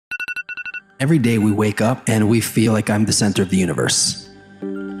Every day we wake up and we feel like I'm the center of the universe.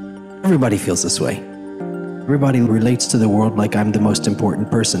 Everybody feels this way. Everybody relates to the world like I'm the most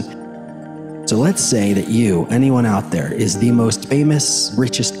important person. So let's say that you, anyone out there, is the most famous,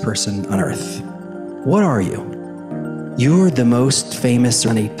 richest person on earth. What are you? You're the most famous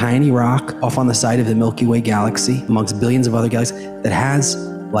on a tiny rock off on the side of the Milky Way Galaxy amongst billions of other galaxies that has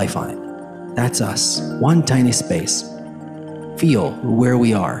life on it. That's us. One tiny space. Feel where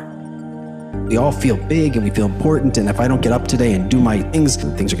we are. We all feel big and we feel important, and if I don't get up today and do my things are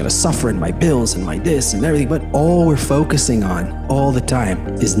going to suffer, and my bills and my this and everything. But all we're focusing on all the time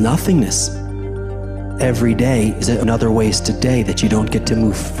is nothingness. Every day is another wasted day that you don't get to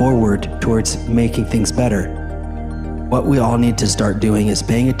move forward towards making things better. What we all need to start doing is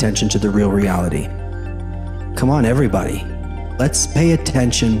paying attention to the real reality. Come on, everybody. Let's pay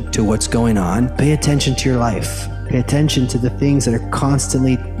attention to what's going on. Pay attention to your life. Pay attention to the things that are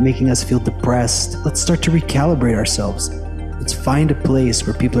constantly making us feel depressed. Let's start to recalibrate ourselves. Let's find a place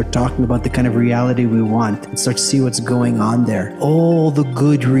where people are talking about the kind of reality we want and start to see what's going on there. All the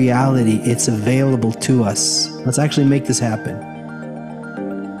good reality, it's available to us. Let's actually make this happen.